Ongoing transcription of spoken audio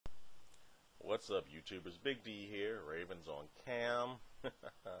What's up, YouTubers? Big D here, Ravens on Cam.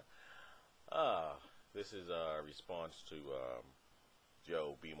 This is a response to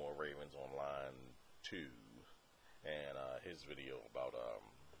Joe Be More Ravens Online 2 and his video about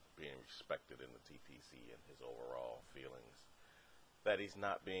being respected in the TPC and his overall feelings that he's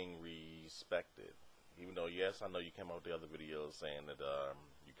not being respected. Even though, yes, I know you came out with the other videos saying that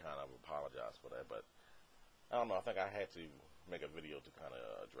you kind of apologize for that, but I don't know, I think I had to make a video to kind of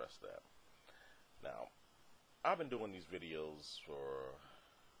address that. Now, I've been doing these videos for,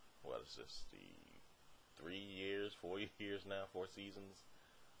 what is this, the 3 years, 4 years now, 4 seasons,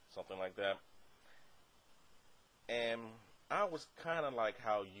 something like that. And I was kind of like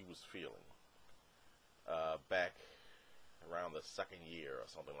how you was feeling back around the second year or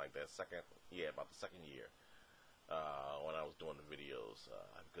something like that. About the second year when I was doing the videos.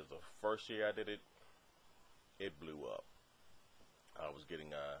 Because the first year I did it, it blew up. I was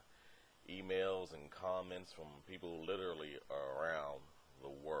getting emails and comments from people literally around the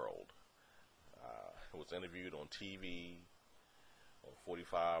world. I was interviewed on TV, on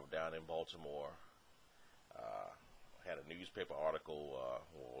 45 down in Baltimore. Had a newspaper article,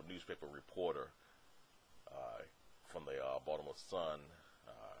 or newspaper reporter from the Baltimore Sun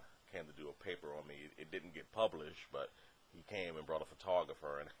came to do a paper on me. It didn't get published, but he came and brought a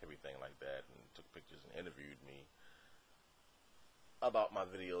photographer and everything like that and took pictures and interviewed me about my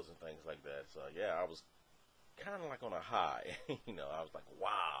videos and things like that. So yeah, I was kind of like on a high. You know, I was like,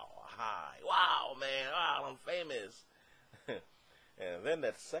 wow, high, wow, man, wow, I'm famous. And then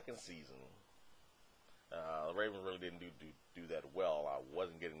that second season, the Ravens really didn't do that well. I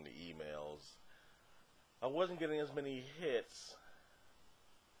wasn't getting the emails. I wasn't getting as many hits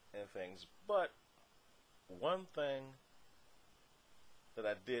and things. But one thing that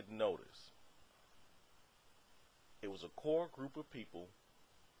I did notice, it was a core group of people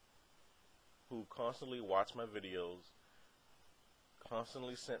who constantly watched my videos,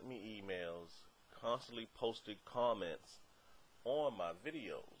 constantly sent me emails, constantly posted comments on my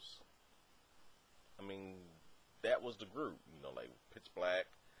videos. I mean, that was the group, you know, like Pitch Black,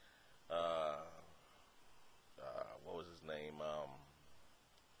 what was his name? I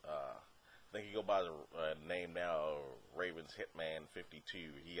think he go by the name now, Ravens Hitman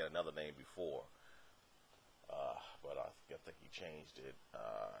 52. He had another name before. But I think he changed it.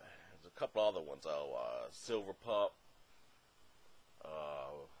 There's a couple other ones. Silver Pup.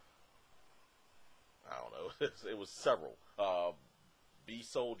 I don't know. It was several. B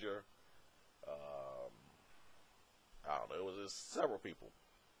Soldier. I don't know. It was just several people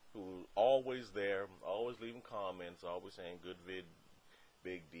who always there, always leaving comments, always saying good vid,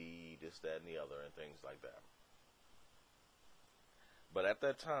 Big D, this, that, and the other, and things like that. But at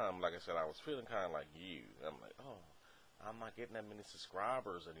that time, like I said, I was feeling kind of like you. I'm like, oh, I'm not getting that many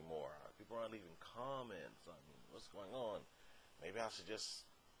subscribers anymore. People aren't leaving comments. I mean, what's going on? Maybe I should just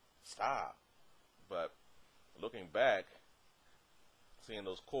stop. But looking back, seeing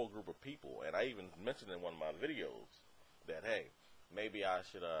those core group of people, and I even mentioned in one of my videos that, hey, maybe I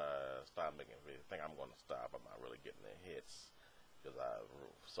should stop making videos. I think I'm going to stop. I'm not really getting the hits because I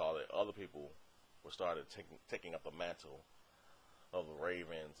saw that other people were started taking up the mantle of the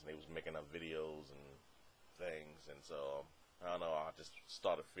Ravens, and they was making up videos and things, and so I don't know, I just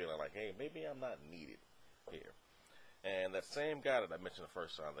started feeling like, hey, maybe I'm not needed here. And that same guy that I mentioned the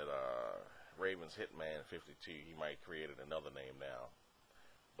first time, that Ravens Hitman 52, he might created another name now,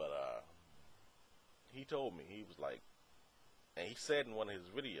 but he told me, he was like, and he said in one of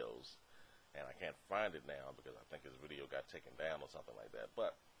his videos, and I can't find it now because I think his video got taken down or something like that,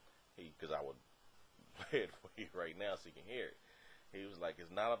 but because I would play it for you right now so you can hear it. He was like,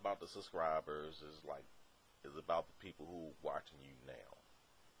 it's not about the subscribers, it's about the people who are watching you now.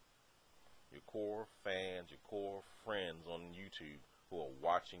 Your core fans, your core friends on YouTube who are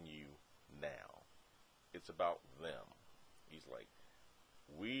watching you now. It's about them. He's like,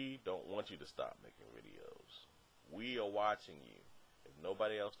 we don't want you to stop making videos. We are watching you. If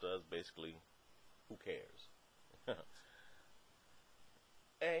nobody else does, basically, who cares?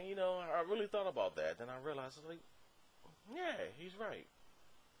 And, you know, I really thought about that. Then I realized, like, yeah, he's right.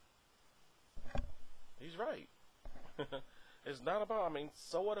 He's right. It's not about, I mean,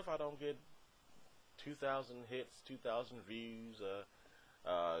 so what if I don't get 2,000 hits, 2,000 views,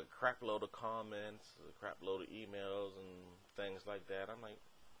 crap load of comments, a crap load of emails and things like that. I'm like,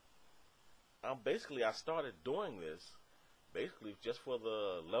 I started doing this basically just for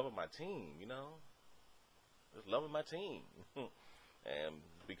the love of my team, you know? Just loving my team. And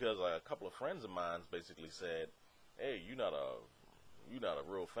because a couple of friends of mine basically said, hey, you're not a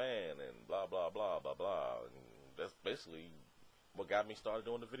real fan, and blah blah blah blah blah, and that's basically what got me started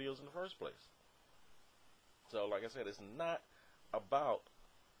doing the videos in the first place. So, like I said, it's not about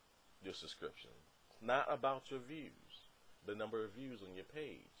your subscription. It's not about your views, the number of views on your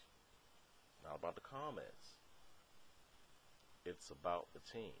page. Not about the comments. It's about the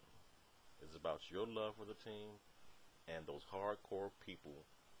team. It's about your love for the team and those hardcore people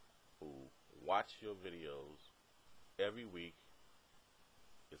who watch your videos every week.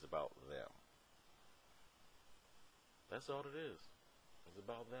 It's about them. That's all it is. It's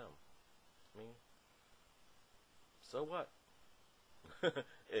about them. I mean, so what?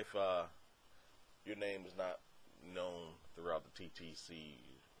 If your name is not known throughout the TTC,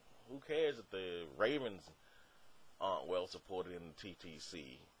 who cares if the Ravens aren't well supported in the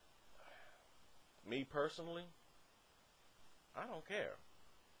TTC? Me personally, I don't care.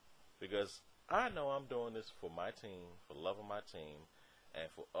 Because I know I'm doing this for my team, for loving my team, and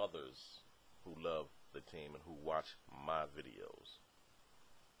for others who love the team and who watch my videos.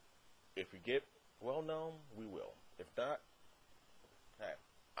 If we get well known, we will. If not, hey,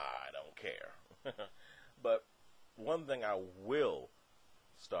 I don't care. But one thing I will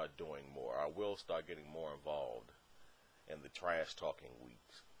start doing more, I will start getting more involved in the trash talking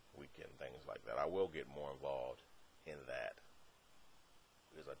weekend, things like that. I will get more involved in that,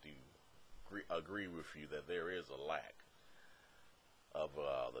 because I do agree with you that there is a lack of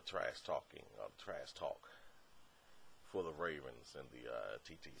the trash talking, trash talk for the Ravens and the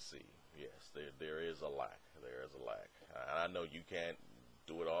TTC. Yes, there is a lack. There is a lack. And I know you can't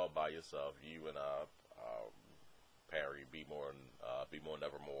do it all by yourself. You and Perry, Be More,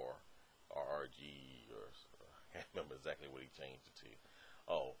 Nevermore, RRG, or I can't remember exactly what he changed it to.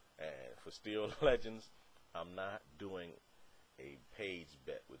 Oh, and for Steel Legends, I'm not doing a page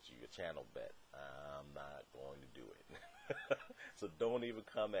bet with you, a channel bet. I'm not going to do it. So don't even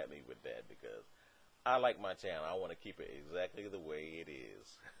come at me with that, because I like my channel. I want to keep it exactly the way it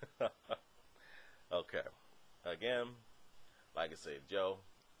is. Okay. Again, like I said, Joe,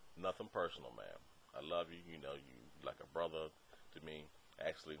 nothing personal, man. I love you. You know, you like a brother to me.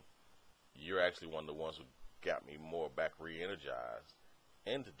 Actually, you're actually one of the ones who got me more back re-energized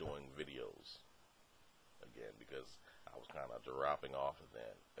into doing videos again, because I was kind of dropping off and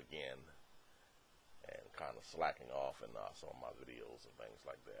then again and kind of slacking off in some of my videos and things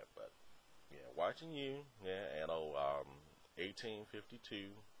like that. But yeah, watching you, yeah, and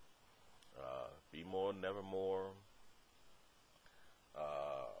 1852, Be More, Nevermore,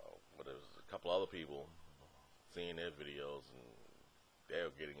 but there's a couple other people seeing their videos and they're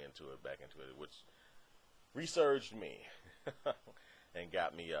getting back into it, which resurged me and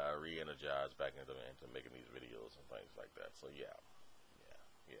got me re-energized back into making these videos and things like that. So yeah.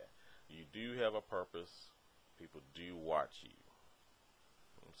 You do have a purpose. People do watch you.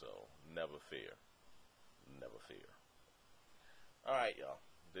 And so never fear. Never fear. Alright, y'all.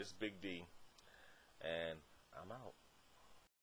 This is Big D.